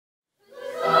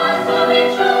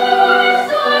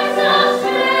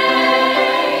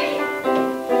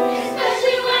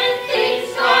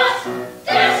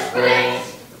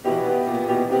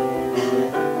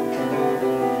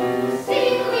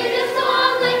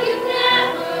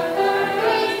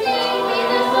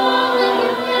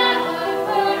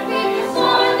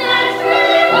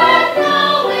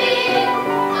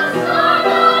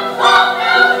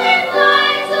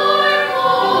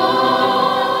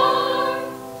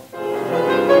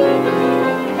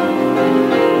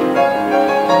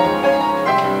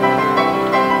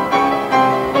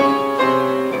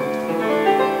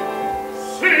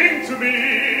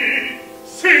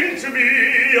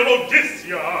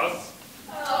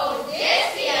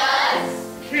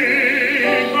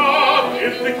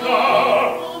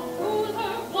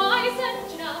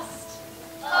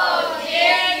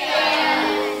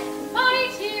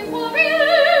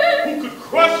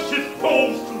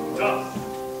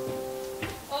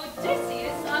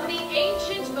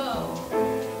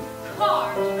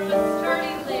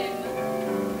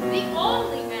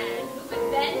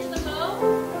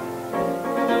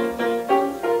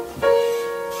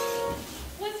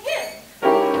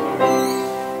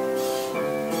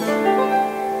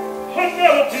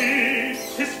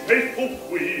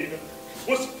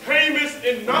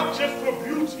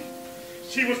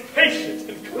She was patient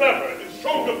and clever and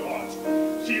strong of heart.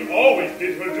 She always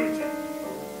did her duty.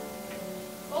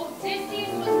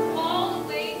 Odysseus was called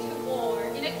away to war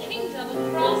in a kingdom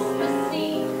across the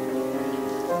sea.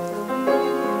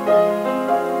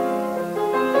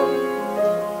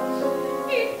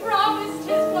 He promised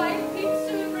his wife he'd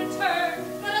soon return,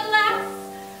 but alas,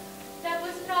 that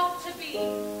was not to be.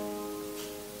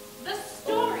 The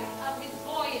story of his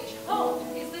voyage home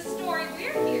is the story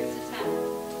we're here to tell.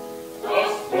 A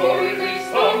story we've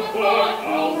sung for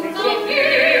thousands of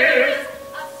years.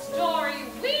 A story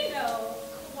we know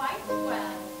quite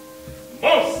well.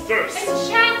 Monsters,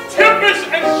 Enchanted, tempests,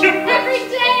 and shipwrecks. every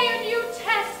day a new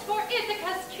test for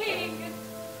Ithaca's king.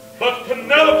 But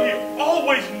Penelope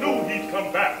always knew he'd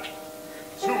come back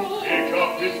to pick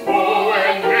up his bow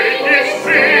and make it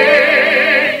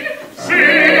sing,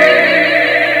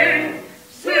 sing,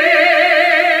 sing.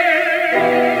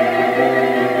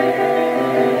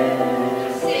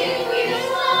 Sing we the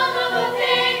song of a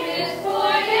famous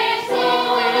voyage, sing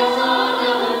we the song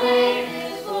of a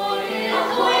famous voyage, a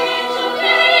voyage of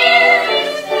many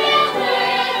tales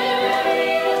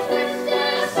wherever the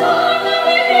song of a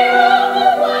hero who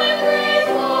one great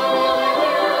war,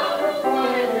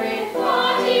 one great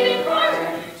fought even harder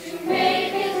to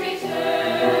make his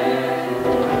return.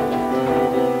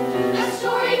 A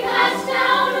story passed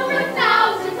down over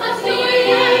thousands of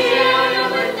years,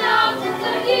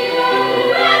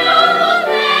 and almost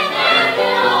men and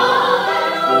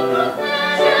beyond,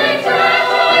 to return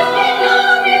to his kingdom,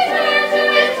 return to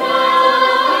his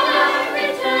home,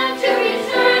 return to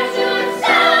himself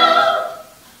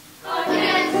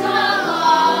against the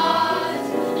odds.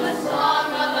 A song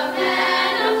of a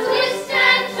man of twists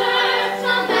and turns, a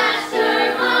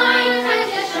mastermind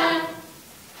tactician,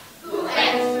 who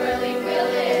expertly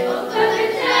wielded both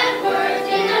weapons and words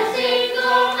in a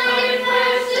single-minded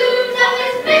pursuit of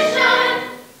his mission.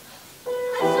 A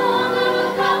song of a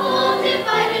couple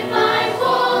divided by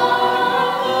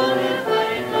war,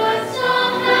 but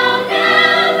somehow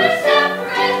never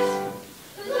separate,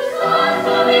 whose hearts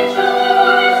of each other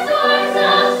were a source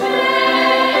of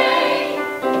strength,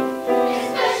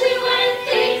 especially when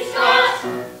things got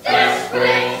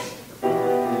desperate.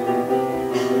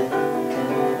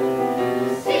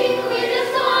 Sing me the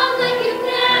song like you've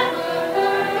never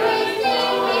heard me.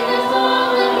 Sing me the song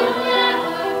like you've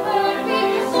never heard me.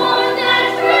 A song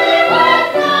that's really worth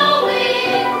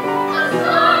knowing. A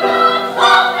song of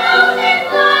 12,000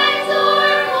 lines or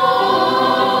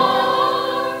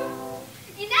more.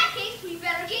 In that case, we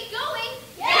better get going.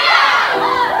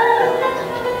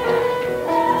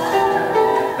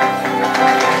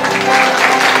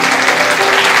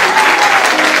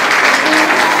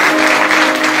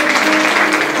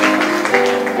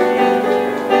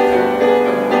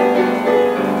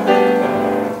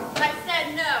 I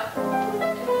said no.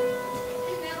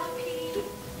 Penelope,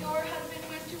 your husband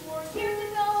went to war years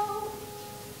ago.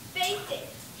 Face it,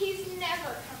 he's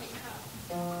never coming home.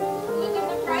 Look at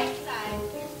the bright side.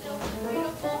 You're still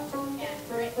beautiful and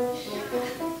rich.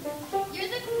 You're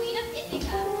the queen of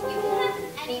Ithaca. You can have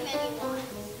any man you want.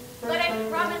 But I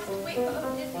promised to wait for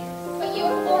Odysseus. But you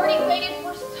have already waited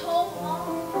for so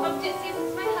long. Odysseus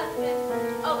is my husband.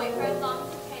 I'll wait for as long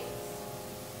as it takes.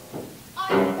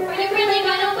 Are you really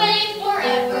gonna wait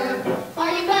forever?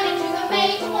 Are you gonna do the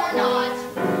mate or not?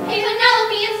 Hey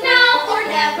Penelope, it's now or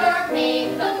never.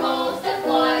 Make the most of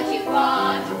what you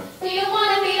got. Do you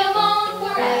wanna be alone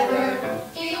forever?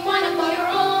 Do you wanna go your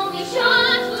only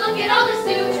shot? Look at all the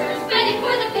suitors ready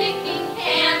for the picking.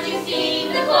 Can't you see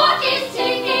the clock is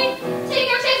ticking? Take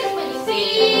your chances when you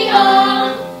see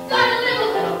 'em. Gotta live a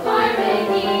little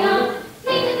pirating.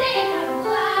 Sing today and have a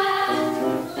blast.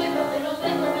 Live a little,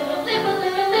 live a little, live a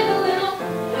little, live a little.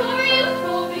 Your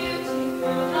youthful beauty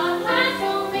will not last. So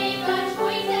make a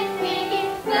choice and make it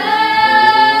fast.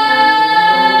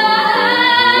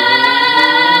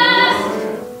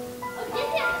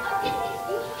 Odysseus,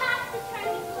 you have to try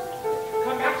this book.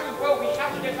 Come back to the boat. We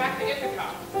have to get back to Ithaca.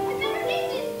 I've never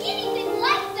tasted anything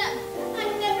like them.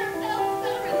 I've never felt so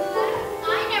relaxed. I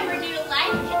never knew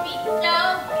life could be so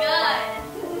good.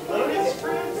 Lotus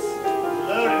fruits?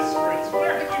 Lotus fruits.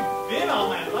 Where have you been all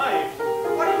my life?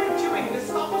 What are you doing? This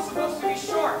is almost supposed to be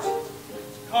short.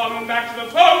 Come back to the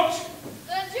boat.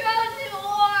 The Trojan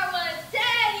War was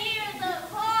 10 years of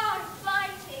hard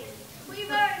fighting. We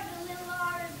burned the little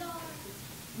Arizona.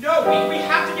 No, we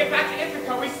have to get back to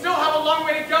Ithaca. We still have a long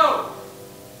way to go.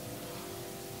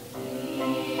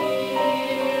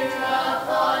 Here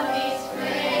upon these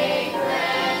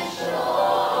fragrant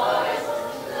shores,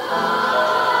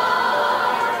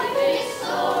 life is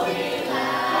so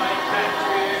relaxed. I can't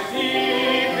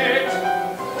receive it.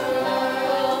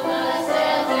 Furl the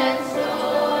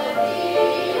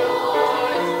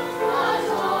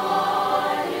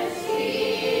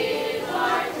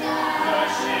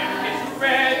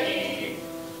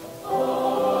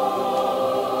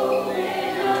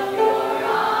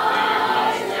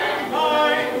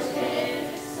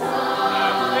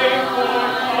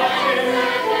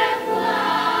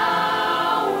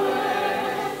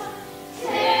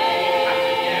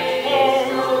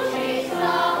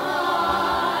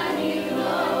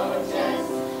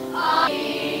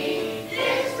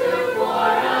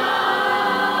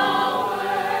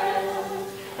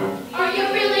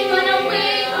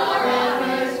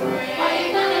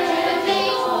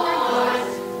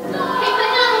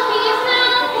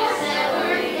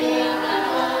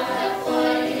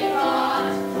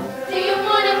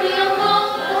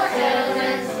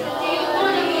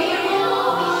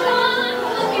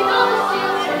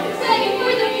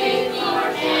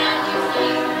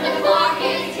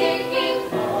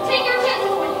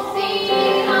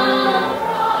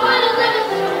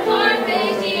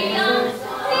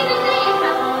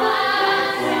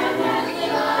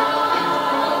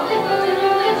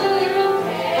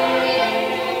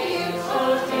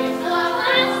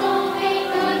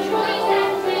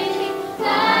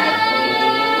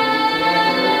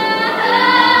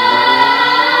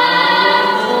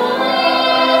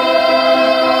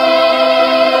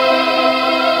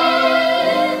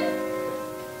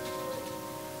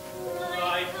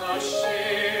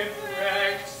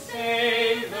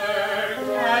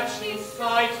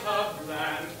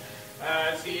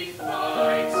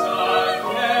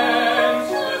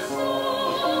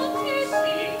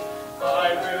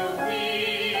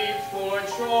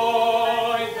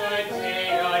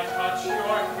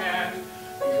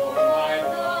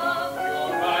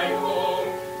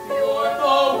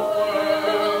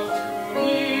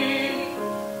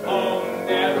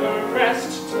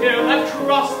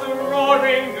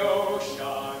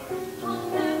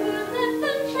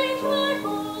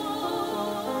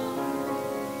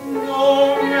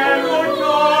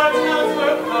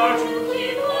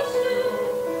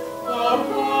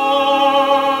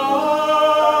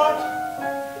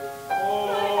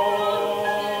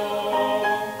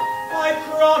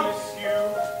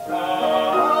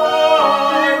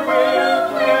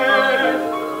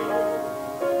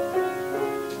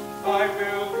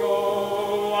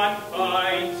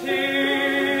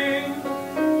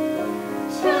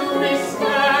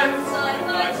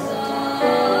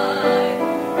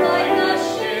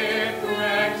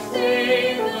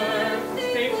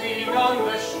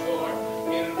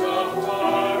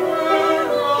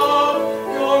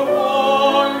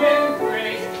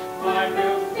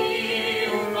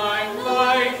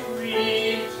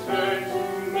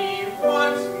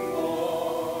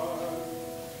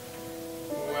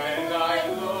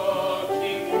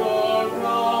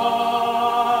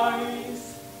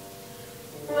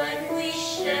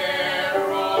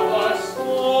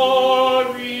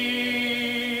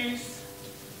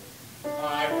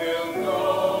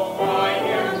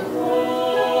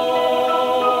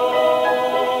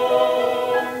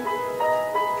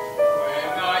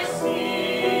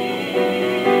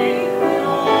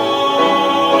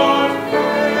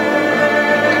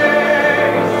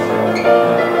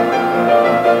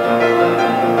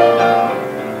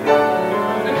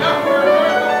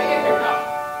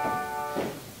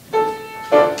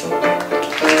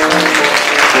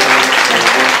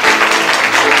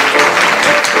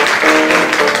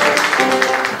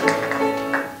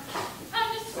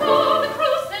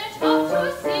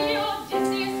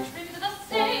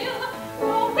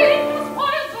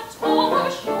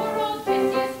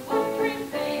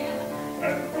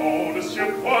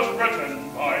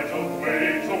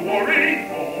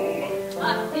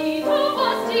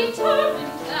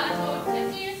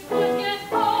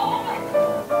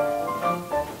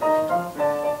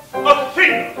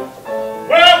Athena.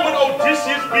 Where would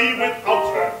Odysseus be without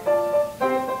her?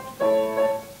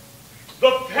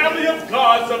 The family of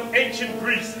gods of ancient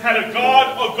Greece had a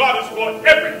god or goddess for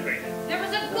everything. There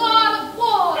was a god of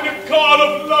war. And a god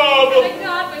of love. And a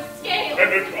god with scales.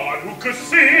 And a god who could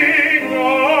sing. Diva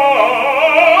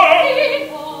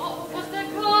was the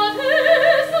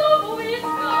goddess of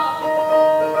wisdom.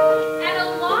 And a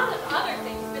lot of other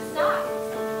things besides.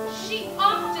 She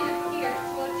often appeared to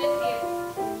Odysseus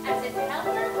as his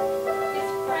helper, his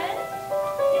friend,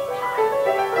 his ally.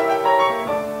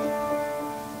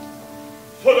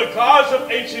 For the gods of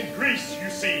ancient Greece, you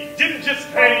see, didn't just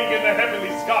hang in the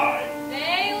heavenly sky.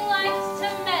 They liked to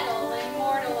meddle in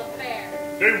mortal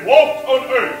affairs. They walked on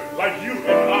earth like you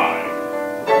and I.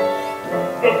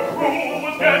 The crew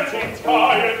was getting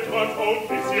tired, but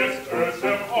Odysseus urged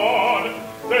them on.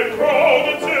 They rowed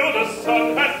until the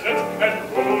sun had set and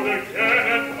rowed again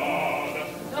at dawn.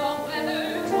 The weather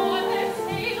tore their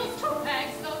sails to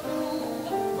rags, the crew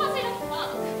was in a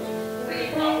funk. We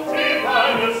hoped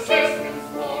divine assistance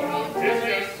for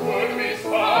Odysseus would be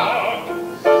sung.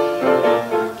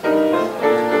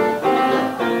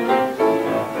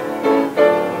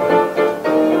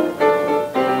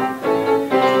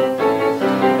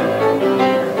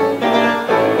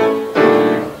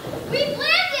 We've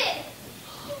landed!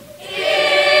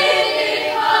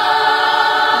 Ithaca!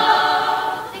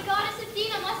 The goddess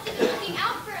Athena must have been looking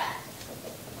out for us.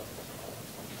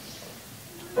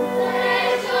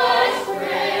 Let us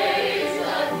praise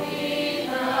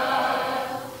Athena,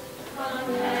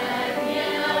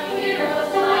 companion of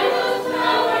heroes, idols,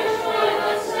 powers, joy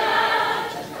the sad.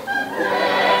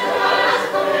 Let us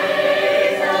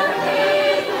praise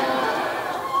Athena.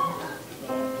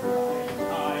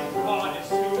 My goddess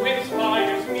who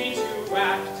inspires me to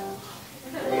act.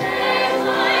 Let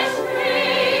us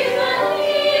praise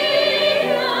Athena,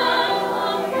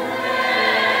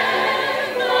 companion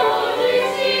of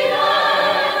Odysseus,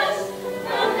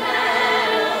 the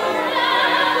man of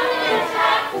grand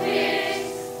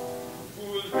tactics. Who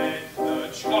led the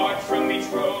charge from the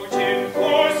Trojan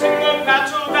horse in the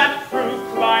battle that proved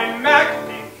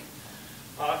climactic?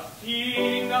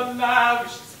 Athena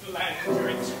lavished splendor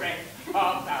and strength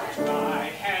about my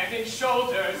head and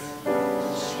shoulders.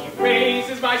 She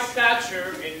raises my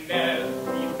stature in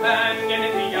every land and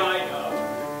in the eye of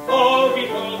all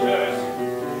beholders.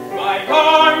 My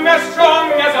arm as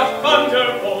strong as a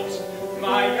thunderbolt,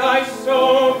 my eyes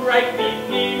so brightly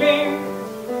beaming,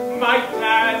 my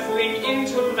dazzling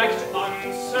intellect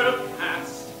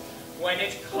unsurpassed when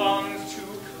it comes to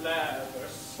clever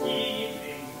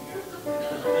scheming.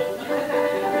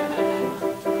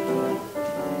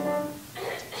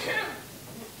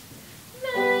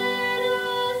 Let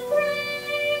us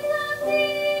praise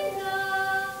Athena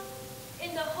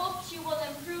in the hopes you will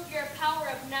improve your power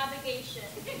of navigation.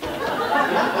 We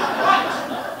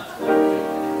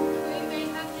may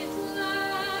have to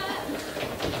land.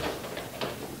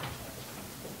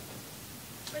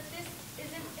 But this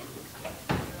isn't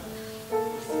Ithaca.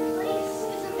 This place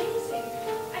is amazing.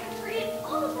 I could read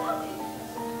all about it.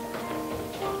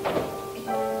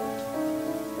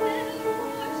 Where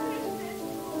waters and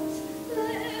boats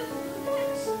live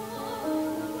and song,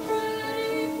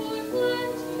 ready for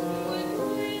plenty with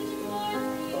rich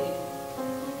mercy.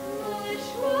 The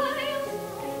shrines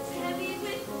heavy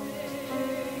with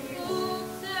grain,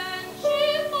 oaks and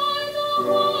sheep are the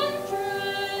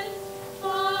hundreds,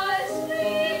 by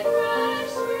sweet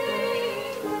fresh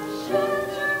spring,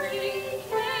 sheltering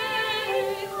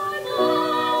Kelley on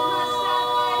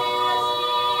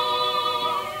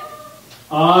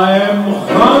I am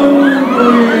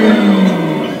hungry.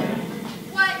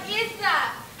 What is that?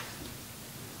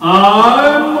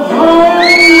 I'm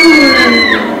hungry.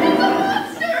 It's a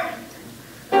monster!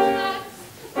 That's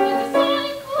what the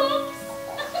Sonic looks.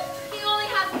 He only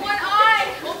has one eye.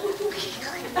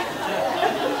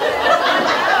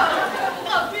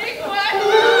 A big one.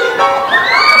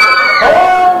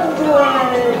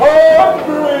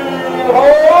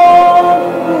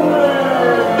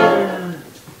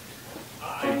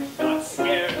 I'm not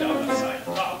scared of the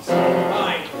Cyclops. I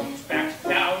won't back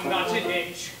down, not an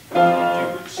inch.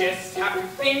 You just have to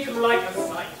think like a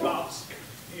Cyclops.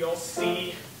 You'll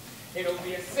see, it'll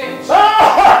be a cinch.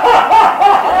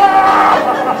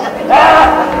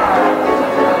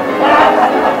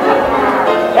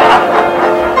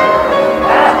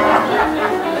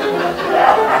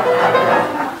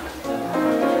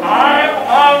 I'm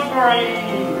hungry.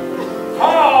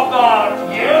 How about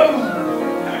you?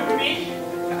 Me?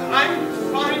 I'm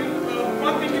fine.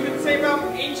 One thing you could say about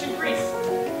ancient Greece.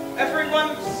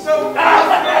 Everyone's so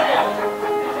hospitable.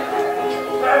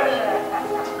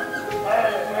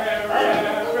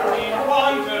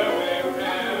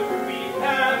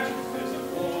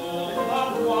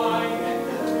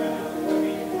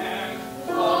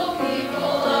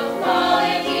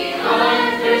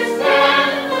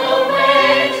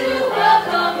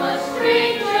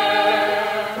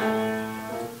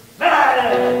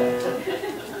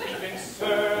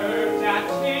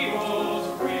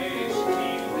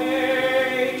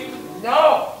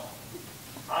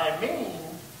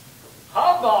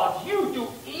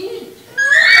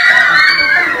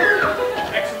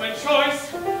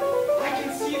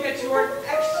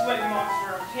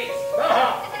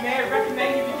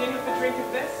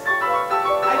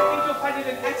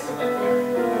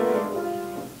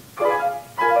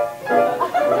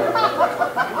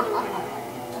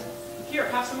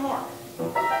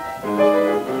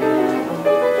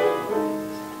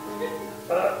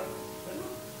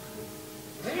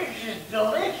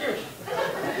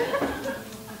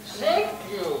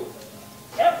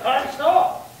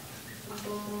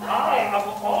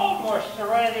 more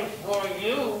serenity for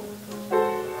you.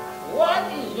 What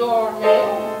is your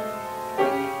name?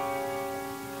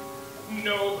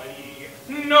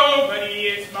 Nobody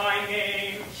is my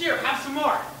name. Here, have some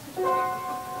more.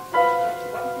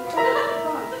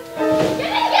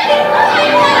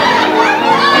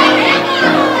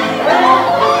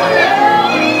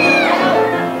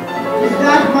 Is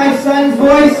that my son's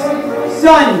voice?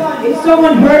 Son, is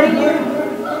someone hurting you?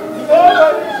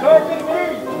 Nobody's hurting me.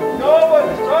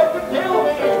 Nobody's trying to kill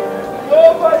me.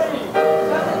 Nobody.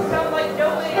 Doesn't sound like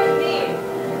nobody to me.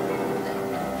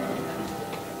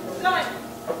 Son,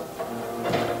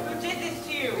 who did this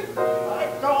to you? I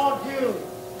told you.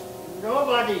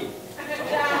 Nobody.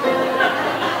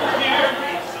 Hear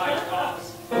me, Cyclops.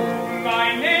 My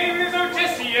name is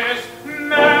Odysseus,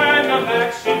 man of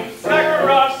action, sacker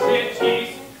of cities,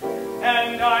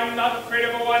 and I'm not afraid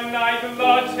of a one-night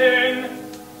glutton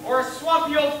or a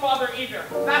swampy old father either.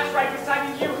 That's right,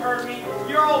 Poseidon, you heard me.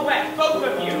 You're all wet, both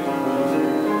of you.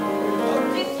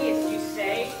 Odysseus, you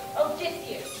say?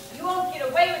 Odysseus, you won't get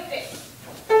away with this.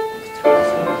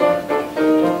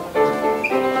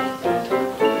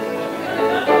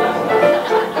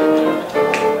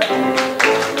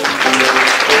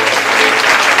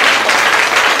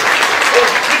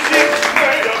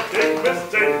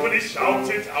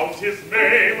 Shouted out his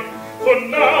name, for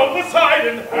now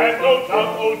Poseidon had no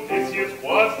doubt Odysseus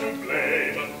was to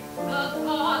blame. The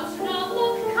gods do not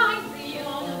look kindly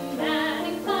on a man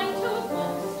inclined to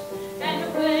boast, and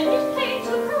when it came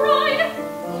to pride,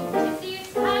 Odysseus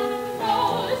had the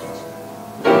most.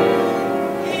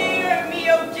 Hear me,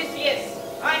 Odysseus.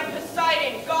 I'm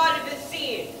Poseidon, god of the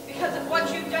sea. Because of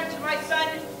what you've done to my son,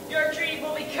 your dream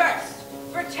will be cursed.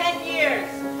 For 10 years,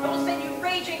 I will send you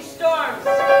raging storms,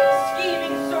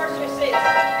 scheming sorceresses,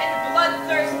 and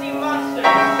bloodthirsty monsters.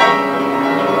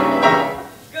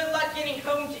 Good luck getting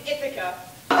home to Ithaca.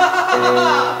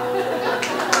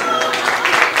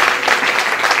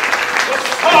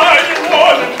 Poseidon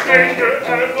was in danger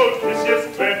as Odysseus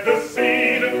fled the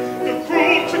scene. The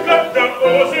crew took up their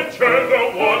oars and turned the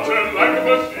water like a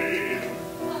machine.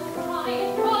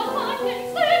 Poseidon was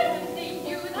unconcerned when they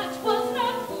knew that was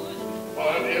not good.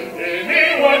 But if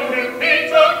anyone can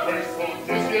paint a grace,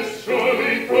 Odysseus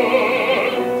surely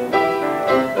could.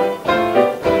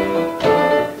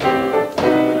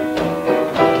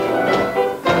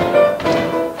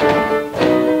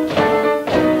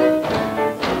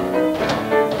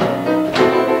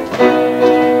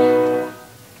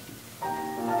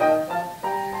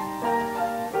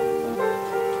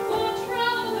 For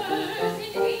travelers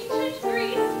in ancient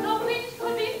Greece, the wind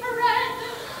could be friend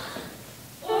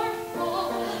or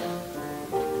foe.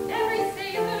 Every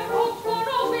sailor hoped for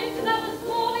a wind that was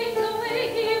blowing the way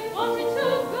he wanted to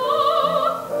go.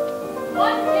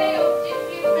 One day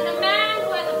Odysseus met a man who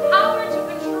had the power to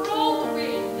control the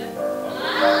wind.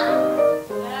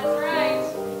 That's right.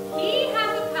 He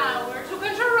has the power to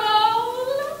control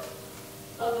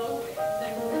the wind.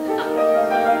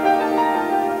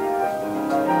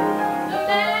 The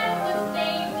man was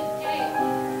named Aeolus.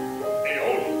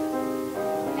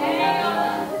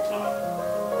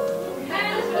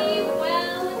 And he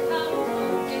welcomed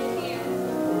Odysseus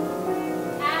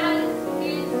as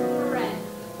his friend.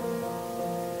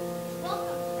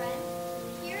 Welcome, friend.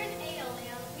 Here in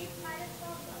Aeolian, we pride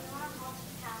ourselves on our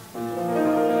hospitality.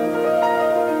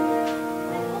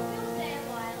 I hope you'll stay a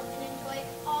while and enjoy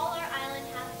all our island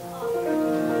has to offer.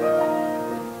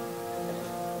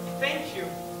 Thank you.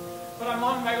 But I'm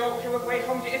on my way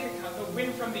home to Ithaca. The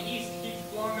wind from the east keeps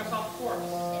blowing us off course.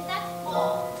 Is that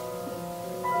all?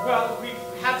 Well, we've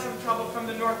had some trouble from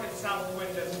the north and south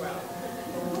wind as well.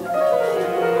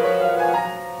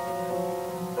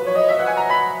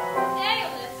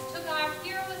 Aeolus took our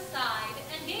hero aside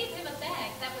and gave him a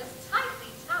bag that was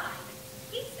tightly tied.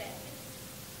 He said,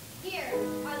 Here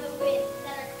are the winds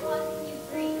that are causing you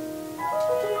grief.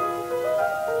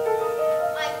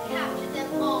 I've captured them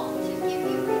all to give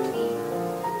you relief.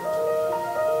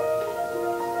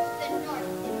 The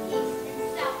north and east and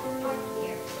south are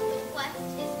here. The west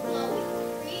is blowing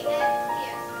free and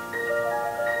clear.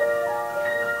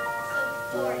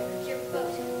 So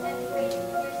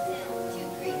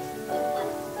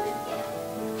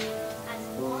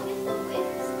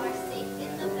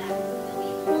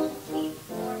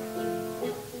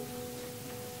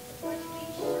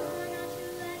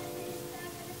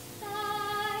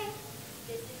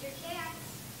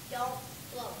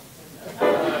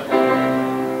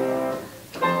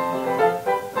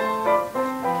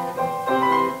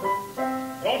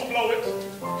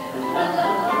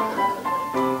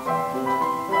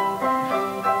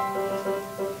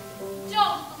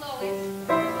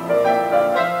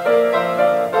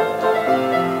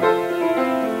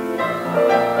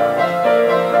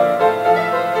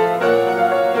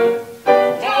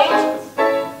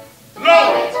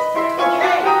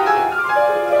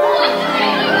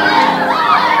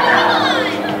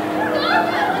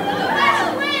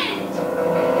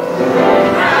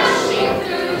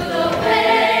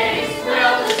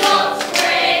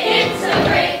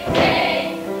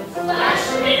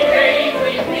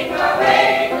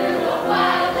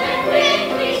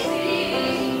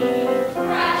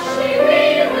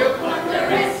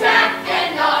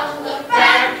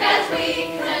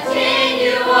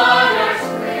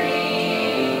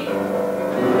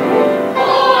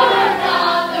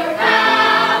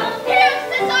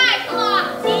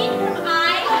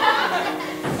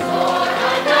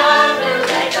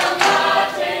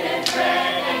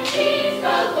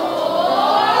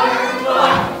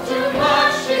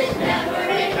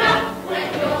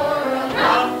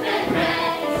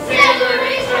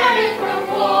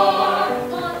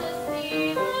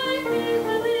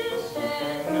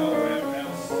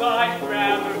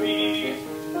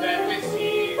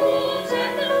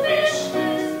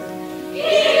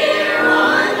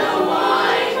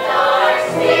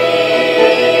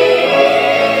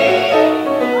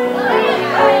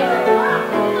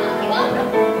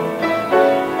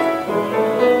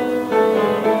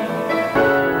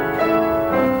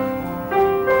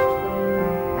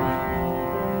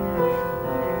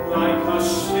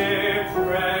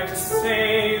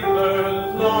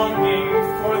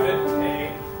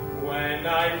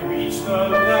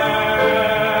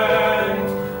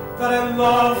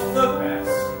love the best.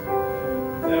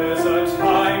 There's a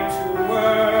time to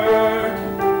work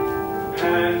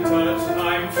and a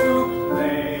time to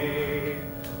play,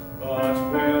 but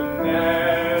we'll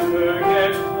never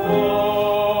get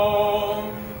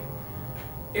home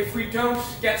if we don't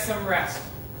get some rest.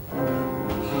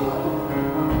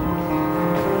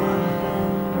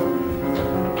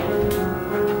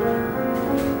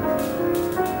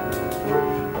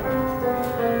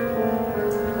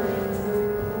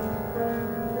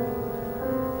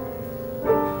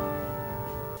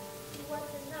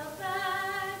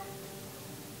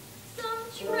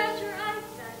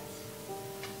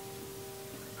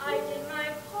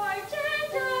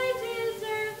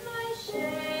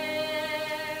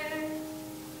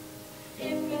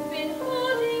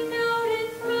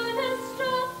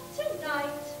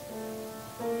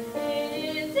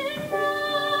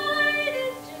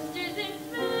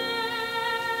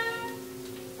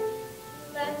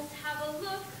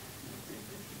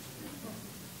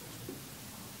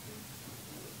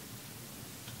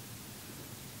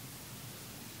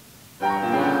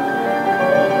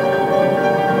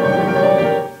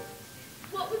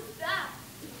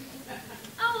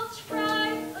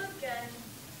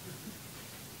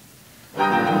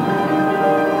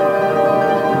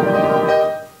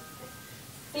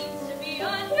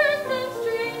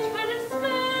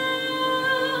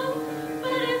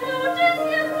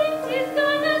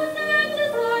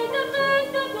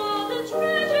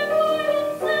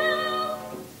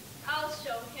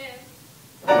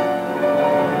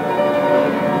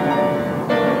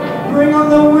 Bring on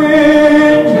the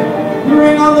wind,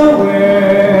 bring on the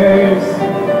waves,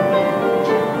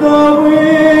 the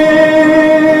wind,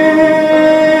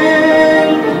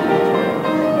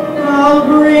 I'll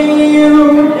bring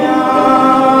you down.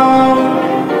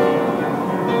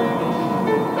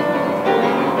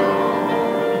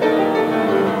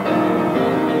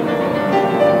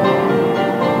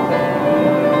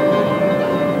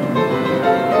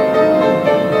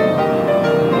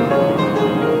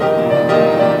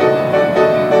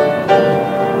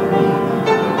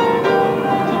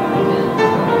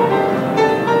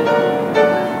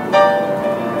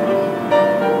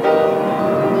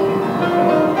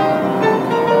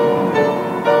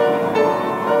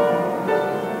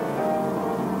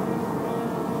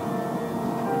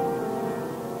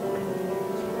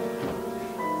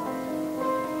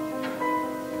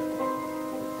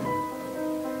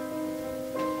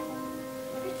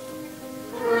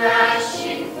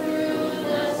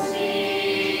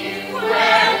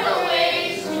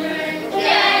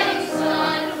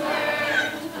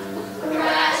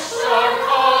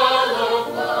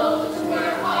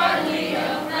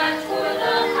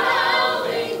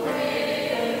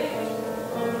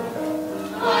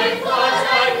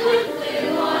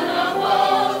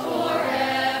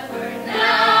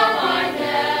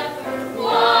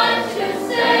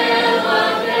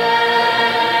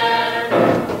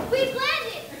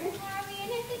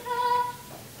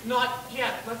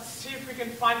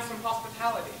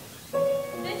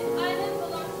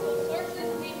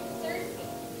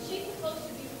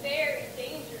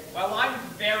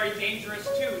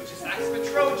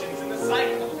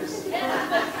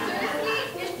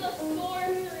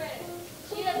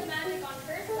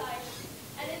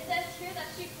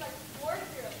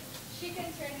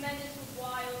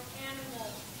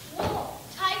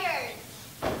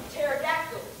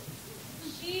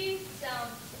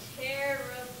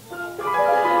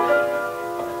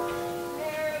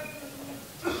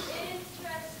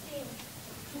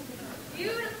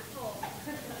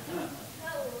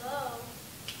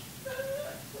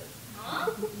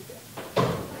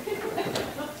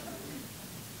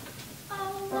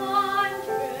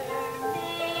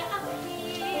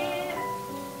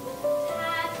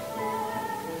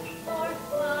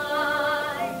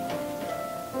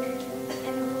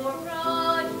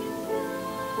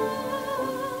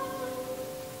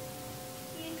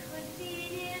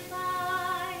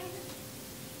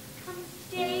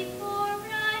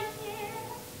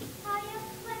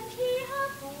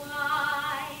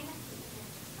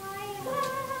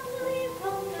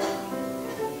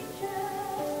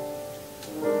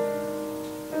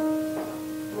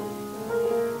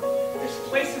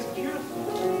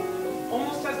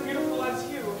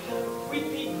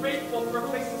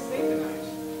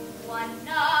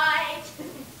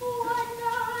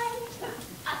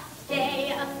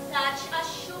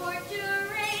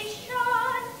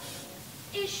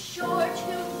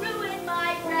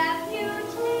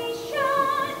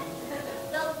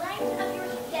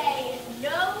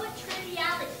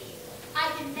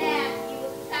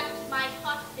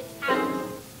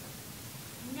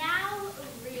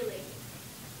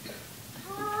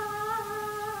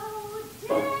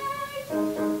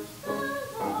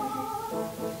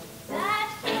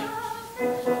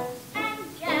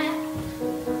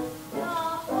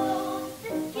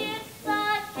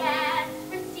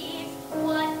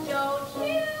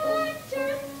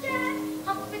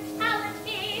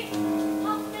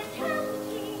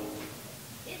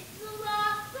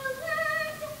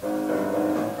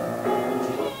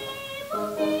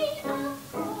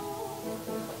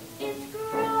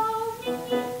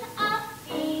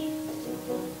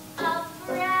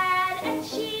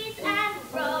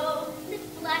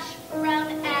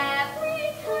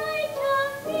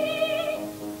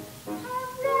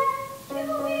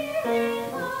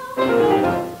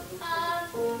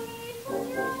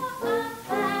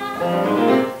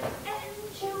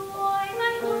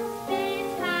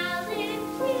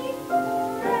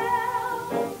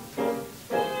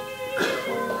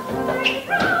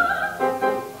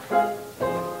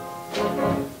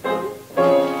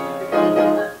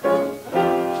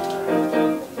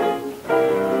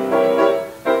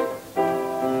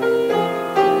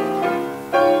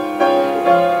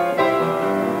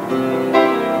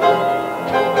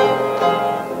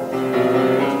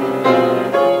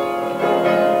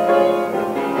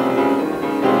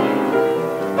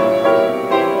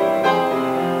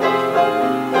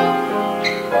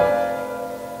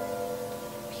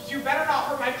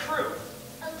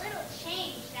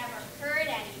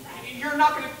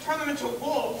 not going to turn them into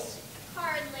wolves.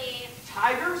 Hardly.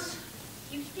 Tigers?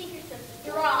 You think you're so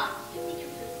strong. You think you're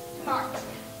so smart.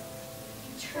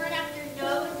 You turn up your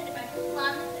nose at my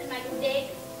plums and my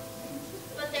zigs.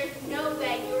 But there's no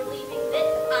way you're leaving this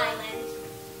island.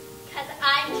 Because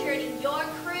I'm turning your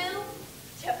crew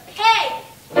to pigs.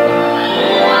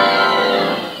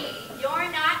 You're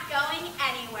not going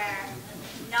anywhere.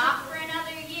 Not for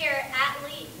another year, at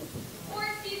least. 4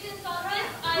 seasons on this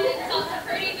island sounds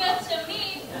pretty good to me.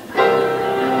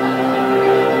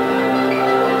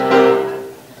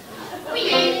 We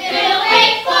will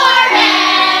wait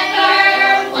forever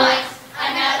once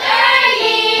another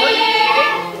year.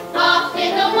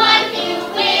 Often the one who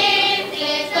wins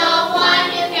is the one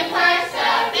who can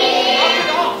persevere.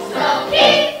 So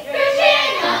keep your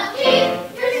chin up, keep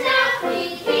your snout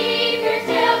clean, keep your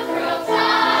tail curled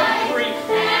tight.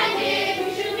 And if you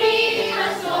should be a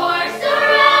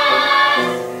sorceress,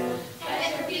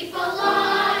 better be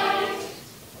polite.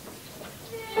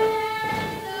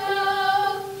 There's no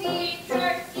winter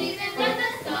season in the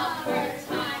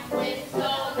summertime with so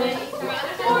many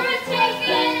drugs for a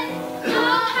taken.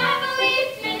 You'll happily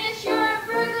finish your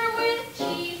burger with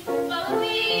cheese, but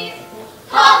please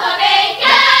hold the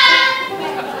bacon.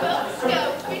 Let's go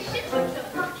fishing with the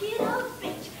bucket of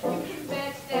fish. You can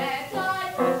bet that I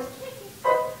won't take it,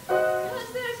 'cause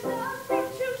there's nothing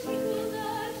to equal the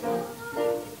time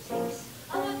it takes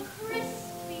on a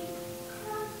crispy,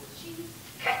 crunchy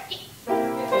cookie.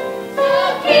 So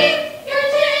keep your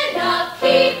chin up,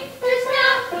 keep your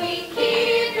snout clean,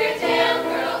 keep your tail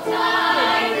curled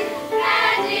tight.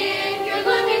 And if you're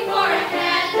looking for a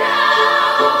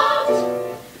handout,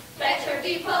 better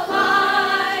be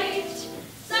polite.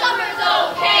 Summer's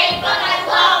okay, but I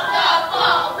love the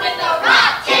fall with a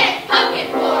rotten pumpkin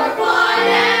for one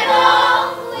and all.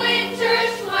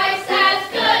 Winter's twice as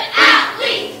good, at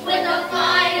least, with a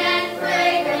fine and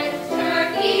fragrant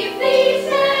turkey feast.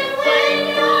 And when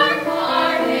you're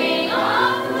carving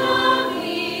up the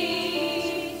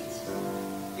meat,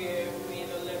 Give me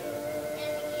the liver.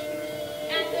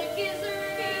 and the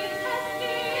gizzard in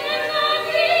the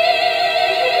meat,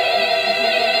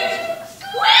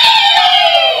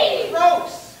 squeeze!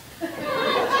 Gross!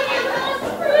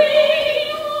 Spring,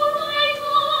 oh my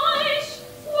gosh,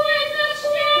 when the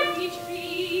cherry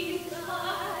trees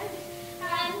bud,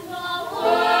 and the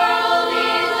world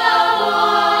is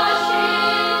awash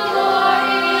in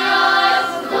glorious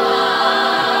blood.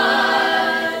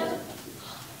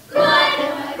 Mud,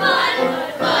 mud,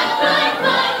 mud, mud, mud,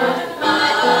 mud,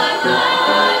 mud, mud,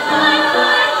 mud, mud,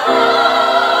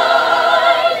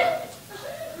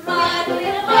 mud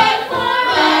will wait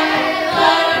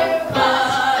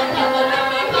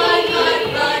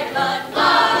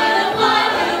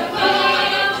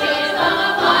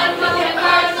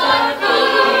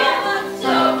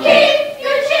so keep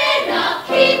your chin up,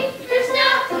 keep your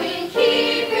snout clean,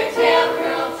 keep your tail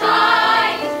curled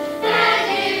tight. And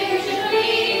if you should be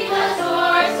a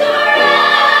sorceress,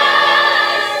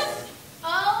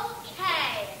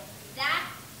 okay,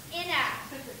 that's enough.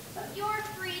 You're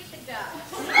free to go.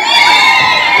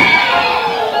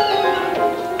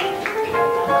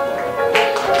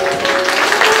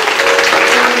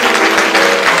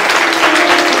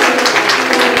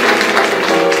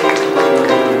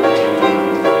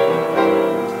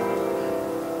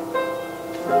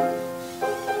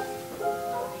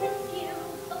 You,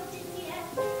 Odysseus.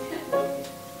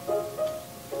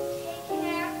 Take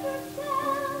care of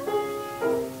yourself.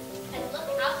 And look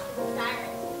out for the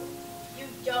Sirens. You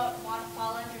don't want to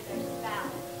fall under their spell.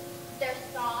 Their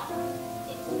song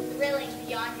is thrilling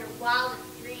beyond your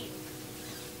wildest dreams.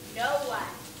 No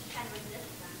one can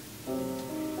resist them.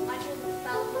 Under the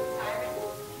spell of the Sirens,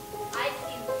 I've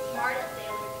seen the smartest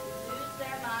sailors lose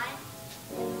their minds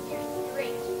and steer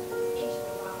straight into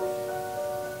the water.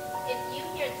 If you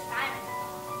hear the Siren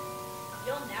song,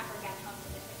 you'll never get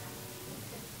homesick again.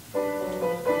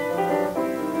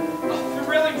 A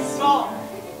thrilling song.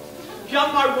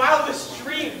 Beyond my wildest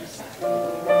dreams.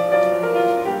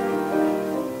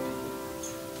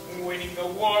 Winning the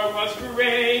war was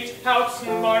great.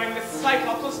 Outsmarting the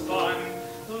Cyclops was fun.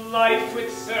 Life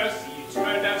with Circe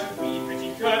turned out to be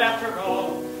pretty good after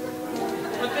all.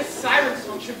 But this siren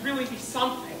song should really be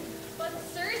something. But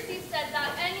Circe said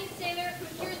that any sailor who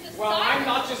hears the Well, siren... I'm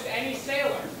not just any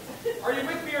sailor. Are you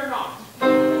with me or not?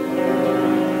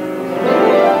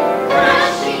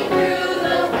 Crashing through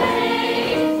the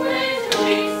waves,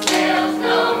 with sails,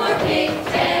 no more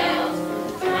pigtails.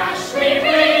 Crash me,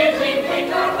 riveting, make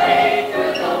our way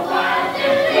through the wild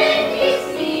and windy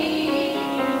sea.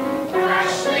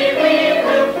 Crash me, we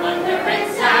will plunder and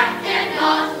sack and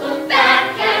not look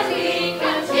back as we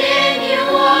continue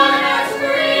on our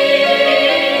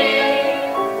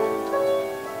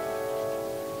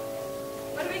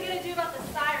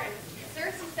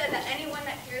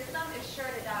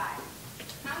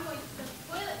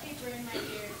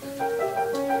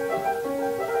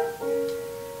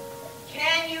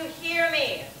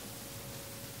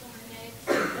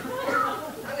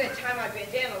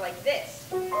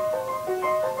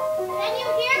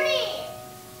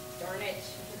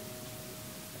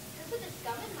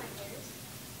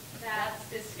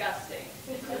disgusting.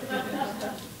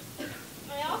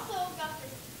 I also got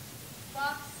this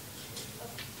box of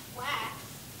wax.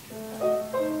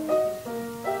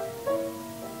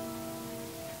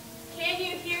 Can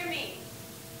you hear me?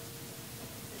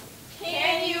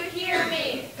 Can you hear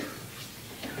me?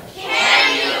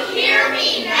 Can you hear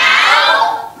me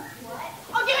now? What?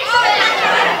 Oh, give me some of that.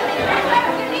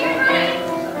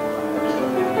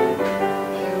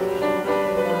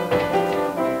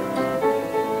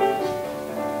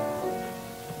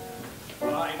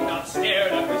 I'm not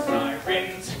scared of the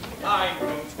sirens. I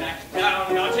won't back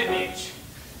down, not an inch.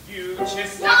 You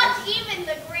just Not even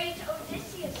the great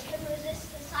Odysseus can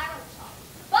resist the siren song.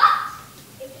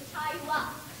 But if we tie you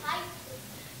up tightly,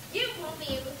 you will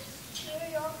be able to steer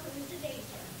your crew to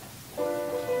danger.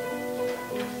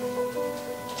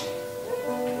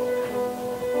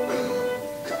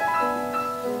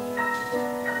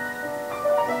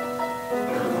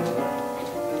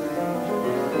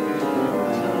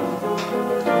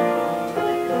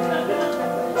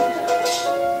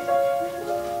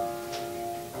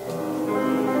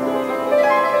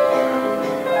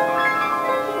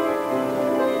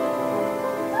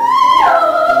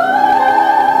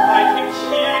 I can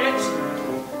hear it.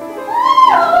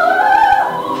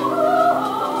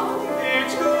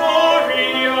 It's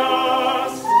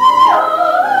glorious.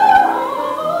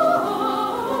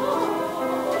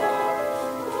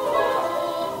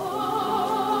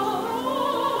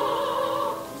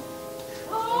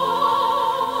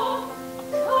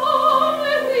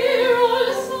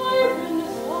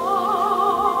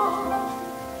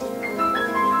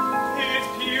 It's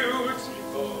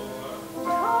beautiful.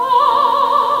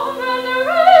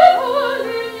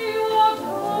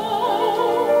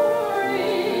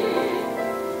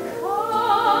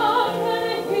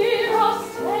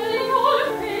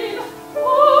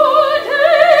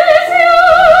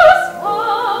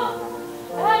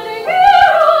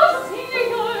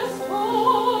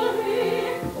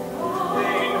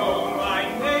 They know my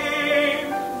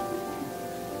name.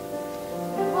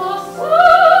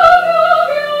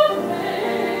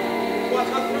 What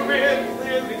a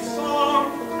thrilling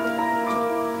song.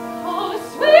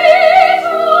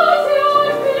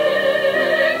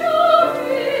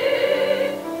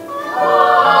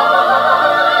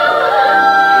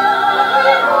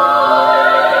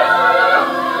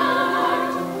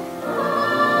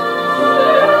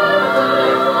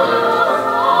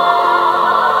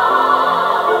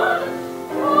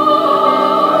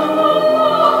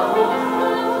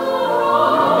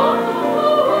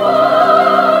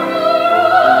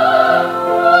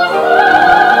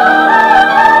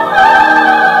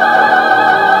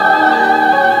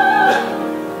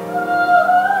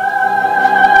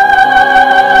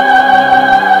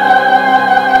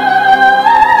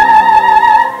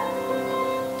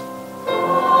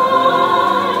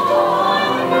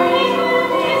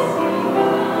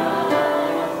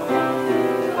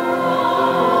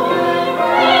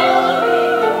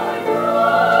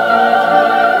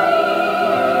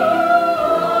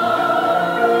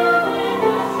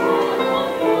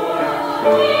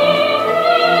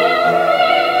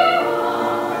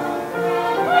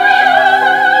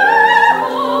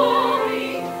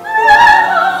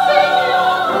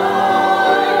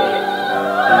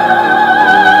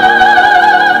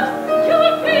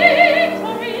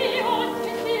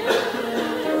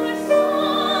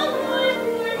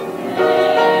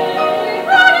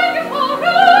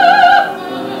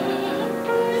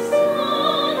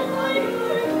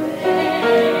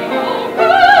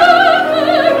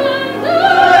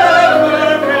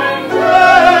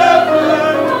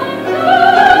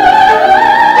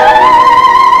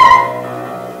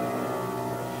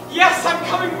 Yes, I'm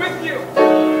coming with you.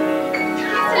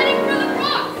 Setting for the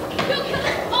rocks. You'll kill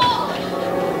us all.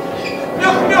 No,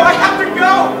 I have to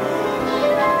go.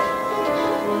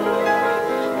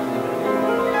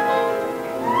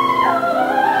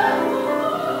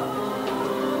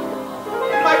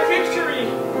 My victory.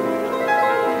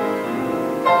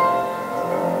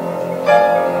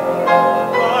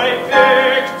 My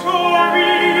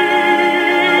victory.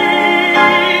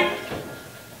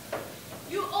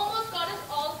 You almost got us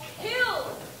all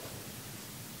killed.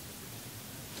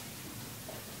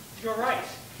 You're right.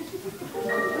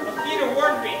 Athena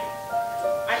warned me.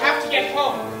 I have to get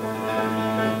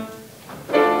home.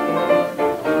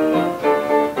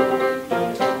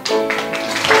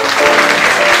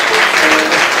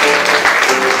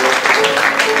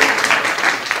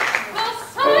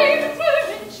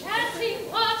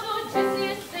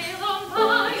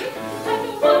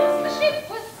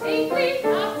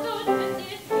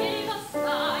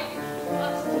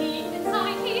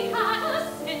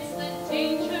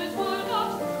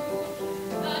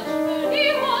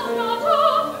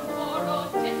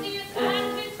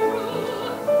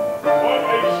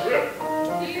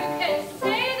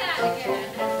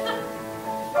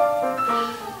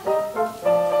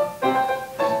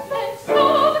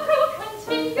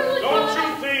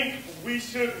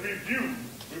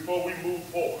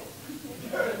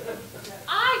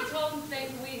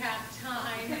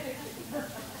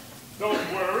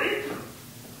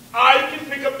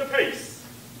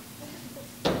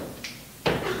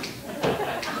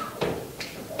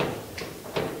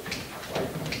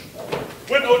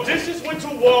 went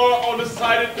to war on the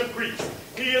side of the Greeks.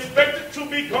 He expected to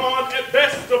be gone at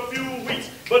best a few weeks,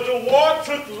 but the war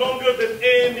took longer than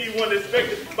anyone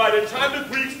expected. By the time the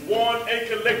Greeks won and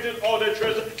collected all their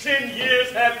treasure, 10 years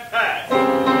had passed.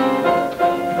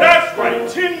 That's right,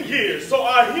 10 years. So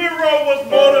our hero was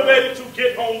motivated to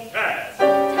get home fast.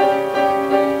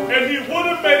 And he would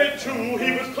have made it too.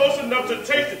 He was close enough to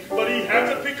taste it, but he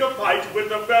had to pick a fight with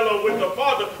the fellow, with the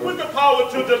father, with the power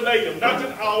to delay him. Not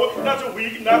an hour, not a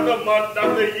week, not a month,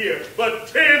 not a year, but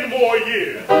 10 more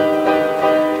years.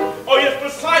 Oh yes,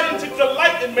 Poseidon took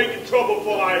delight in making trouble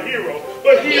for our hero.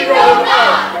 But hero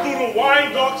through the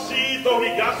wine-dark seas, though he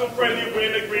got some friendly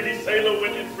wind, a greedy sailor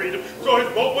went in freedom. So his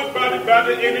boat was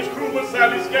battered, and his crew was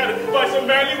sadly scattered by some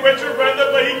manly wretched render,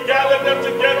 but he gathered them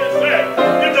together and said,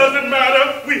 it doesn't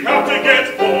matter, we have to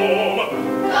get home.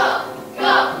 Go,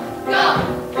 go, go,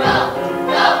 go,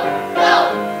 go, go,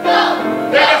 go.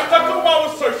 They got stuck a while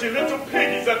with searching, little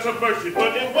piggies at her mercy,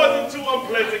 but it wasn't too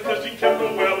unpleasant because she kept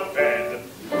them well fed.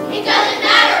 It doesn't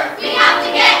matter, we have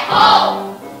to get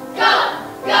home. Go,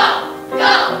 go,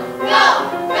 go, go,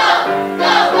 go, go,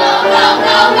 go, go,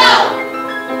 go, go.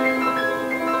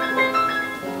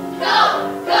 Go,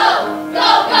 go, go,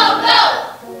 go, go.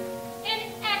 An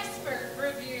expert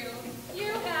review.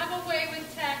 You have a way with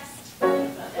text.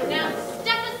 Now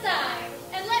step aside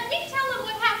and let me tell them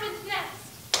what happened next.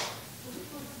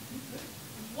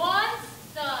 Once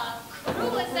the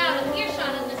crew was out of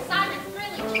earshot and the Siren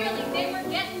trilling, they were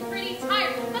getting pretty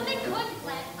tired, but they couldn't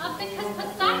let up because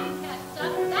Poseidon kept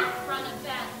up that run of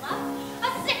bad luck. A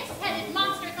six-headed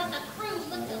monster thought the crew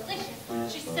looked delicious.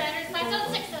 She set her sights on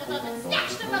 6 of them and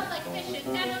snatched them up like fishes,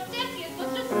 and Odysseus was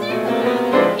just sick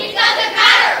about it. It doesn't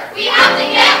matter, we have to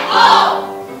get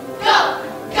home. Go,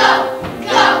 go,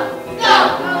 go, go, go,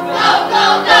 go, go,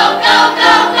 go, go,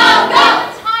 go, go, go.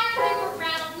 Tired, they were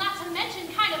rattled, not to mention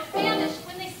kind of famished,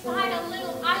 when they spied a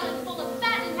little island full of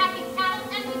fat and happy cattle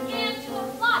and began to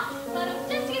applaud. But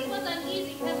Odysseus was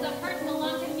uneasy because the herd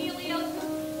belonged to Helios,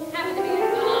 who happened to be a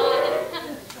god.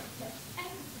 And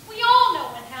we all know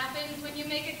what happens when you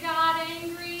make a god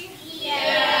angry.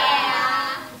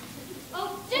 Yeah.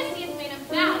 Odysseus made a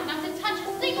vow not to touch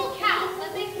a single cow,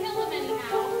 but they kill him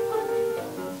anyhow.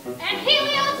 And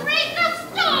Helios raised a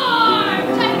storm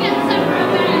to get some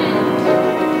revenge.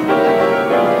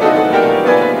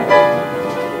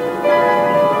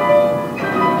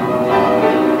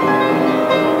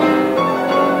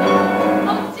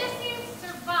 Odysseus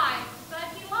survived, but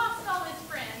he lost all his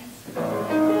friends.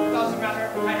 Doesn't matter,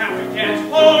 I have to get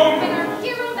home. And our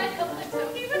hero, that Calypso,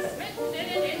 he was smitten in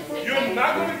an instant. You're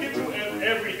not going to get to end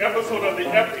every episode of the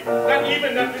epic, not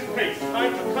even at this pace.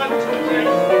 Time to cut to the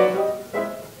chase.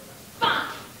 Fine.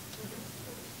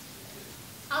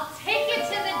 I'll take it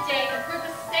to the day a group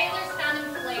of sailors found him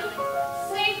flailing,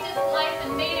 saved his life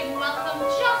and made him welcome,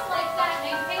 just like that,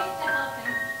 made haste to help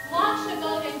him, launched a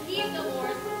boat and heaved the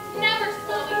oars, never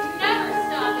slowing, never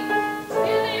stopping,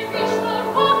 till they reached the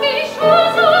rocky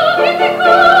shores of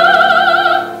Ithaca.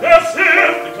 This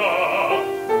is the car.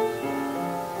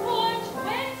 For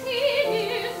 20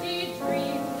 years he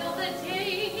dreamed of the day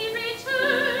he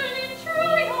returned in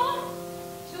triumph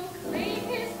to claim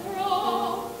his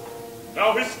throne. Now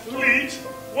his fleet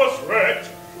was wrecked,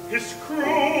 his crew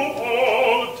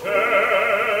all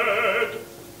dead.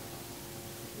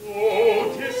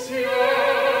 Odysseus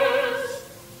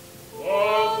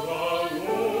was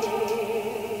alone.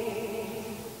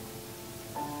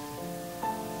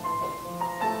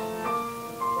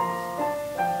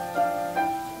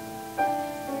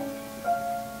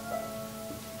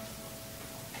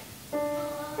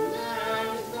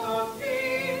 Man's the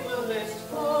feeblest,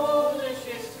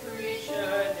 foolishest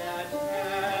creature that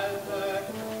ever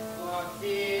walked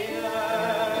the earth.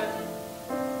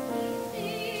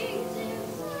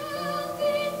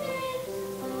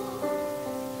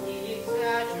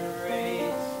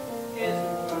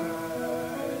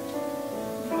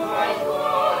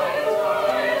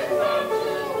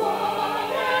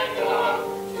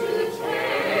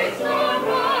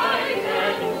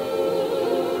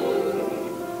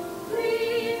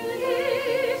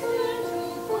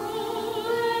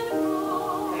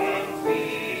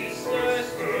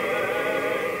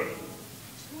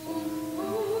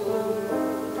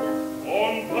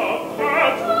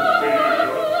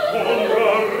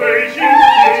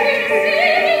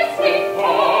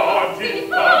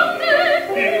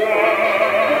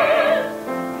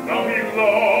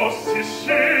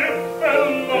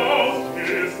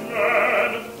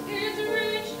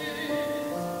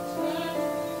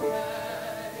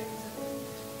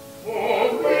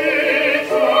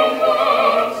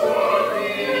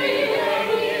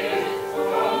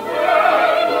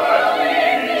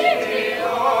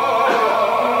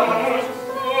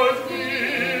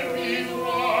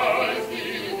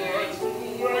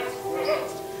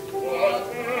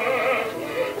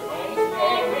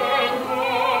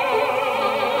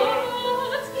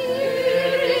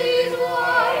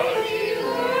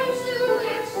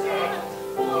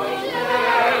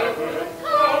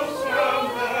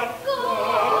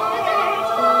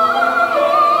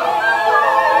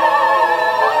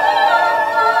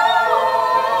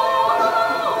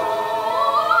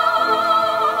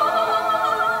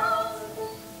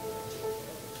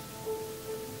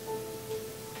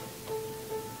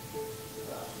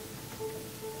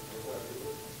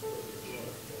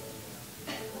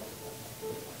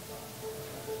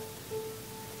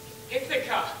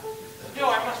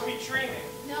 dreaming.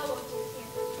 No,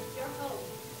 Odysseus, you're home,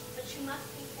 but you must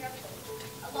be careful.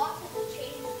 A lot has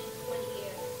changed in 20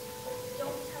 years.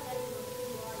 Don't tell anyone who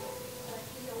you are yet, let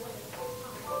me know when it's all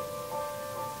time.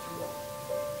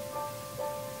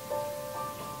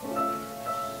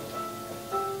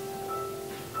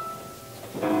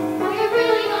 Are you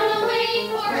really gonna wait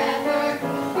forever?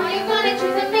 Are you gonna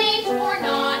choose a mate or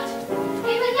not?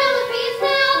 If Penelope is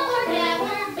now or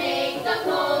never, make the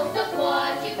most of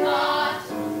what you got.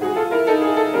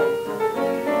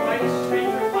 Quite a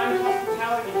stranger find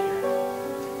hospitality here.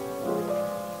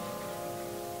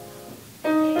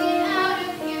 Get out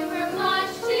of here, we're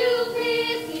much too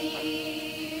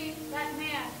busy. That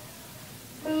man.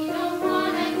 We don't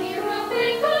wanna hear a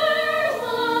finger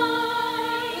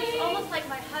line. He's almost like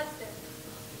my husband.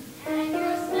 And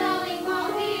you're smelling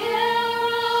all the air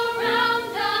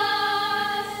around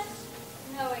us.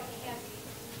 No, it can't be.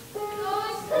 Go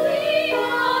sleep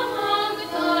among the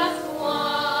dust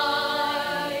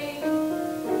wine.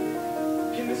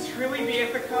 Can this really be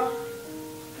Ithaca?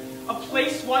 A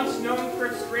place once known for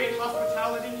its great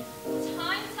hospitality?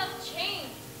 Times have changed.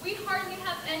 We hardly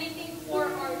have anything for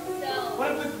ourselves.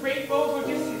 What of the great bow of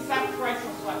Odysseus sacrificed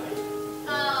for weapon?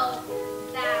 Oh,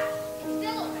 that. It's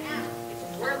still around. It's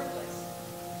worthless.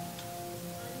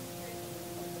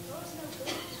 Those no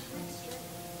good.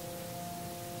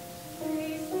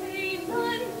 They say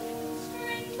none can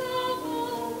string the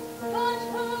bow, but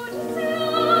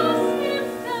Odysseus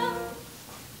himself.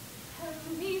 Tell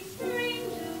me,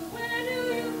 stranger, where do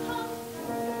you come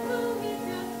from? Who is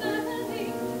your family?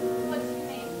 What's his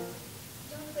name?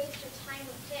 Don't waste your time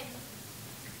with him.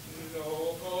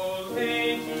 Noble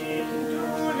lady,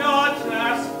 do not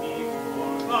ask me,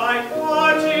 for my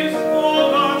heart is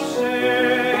full of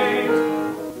shame.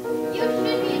 You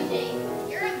should be ashamed.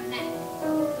 You're a mess.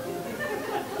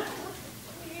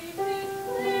 We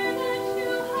declare that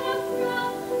you have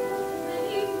dropped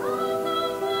many from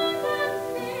abundant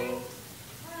things.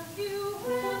 Have you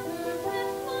ever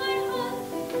met my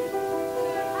husband?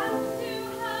 Perhaps you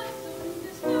have some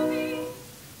mystery.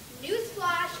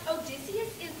 Newsflash,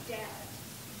 Odysseus is dead.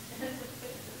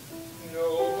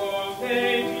 Noble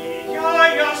lady, I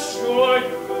assure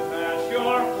you that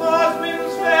your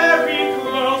husband's very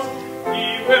close. He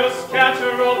will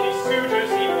scatter all these suitors,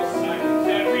 he will silence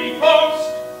every host.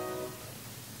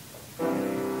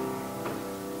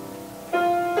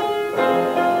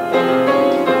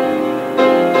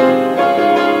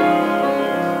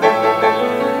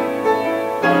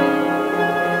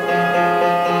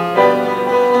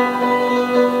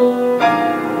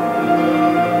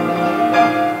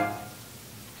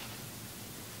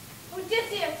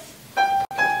 Odysseus!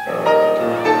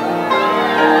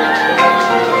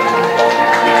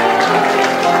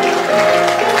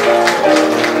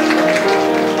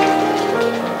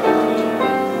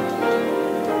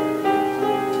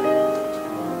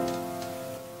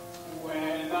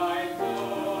 When I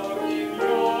look in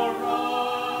your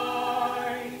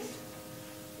eyes,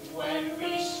 when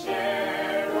we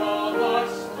share all our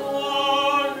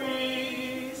stories,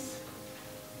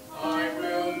 I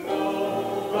will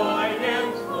know I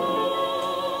am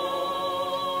home.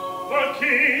 The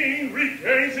king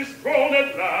regains his throne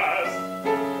at last.